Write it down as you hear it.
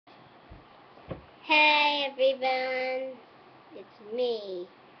Hey everyone, it's me,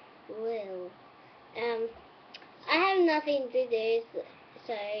 Will. I have nothing to do,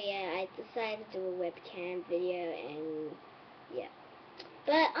 so yeah, I decided to do a webcam video, and yeah.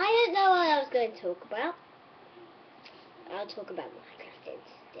 But I don't know what I was going to talk about. I'll talk about Minecraft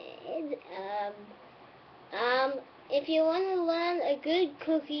instead. If you want to learn a good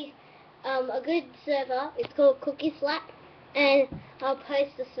a good server, it's called Cookieslap, and I'll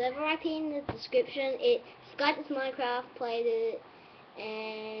post the server IP in the description. It Skype's Minecraft played it,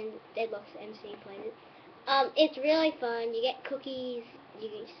 and Deadlock's MC played it. It's really fun. You get cookies, you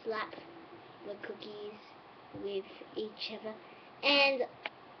can slap the cookies with each other, and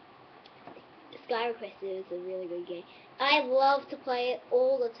Sky Requested is a really good game. I love to play it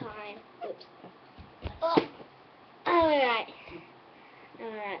all the time. Oops. Oh, alright.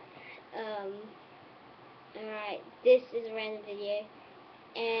 Alright, this is a random video,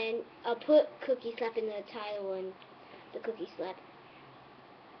 and I'll put Cookieslap in the title and the Cookieslap.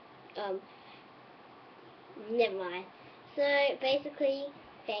 Never mind. So, basically,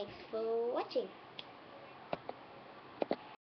 thanks for watching.